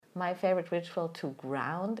my favorite ritual to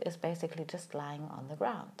ground is basically just lying on the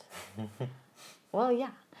ground. Well,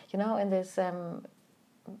 yeah. In this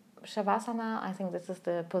Shavasana, I think this is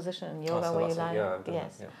the position in yoga where you lie. Yeah,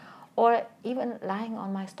 yes. Yeah. Or even lying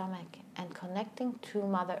on my stomach and connecting to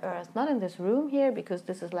Mother Earth. Not in this room here, because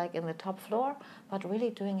this is like in the top floor, but really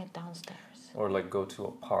doing it downstairs. Or like go to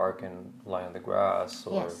a park and lie on the grass.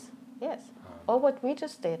 Or, yes. Or what we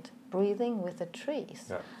just did, breathing with the trees.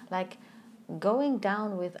 Yeah. Like going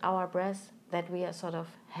down with our breath, that we are sort of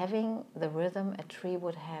having the rhythm a tree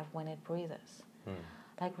would have when it breathes.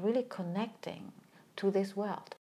 Like really connecting to this world.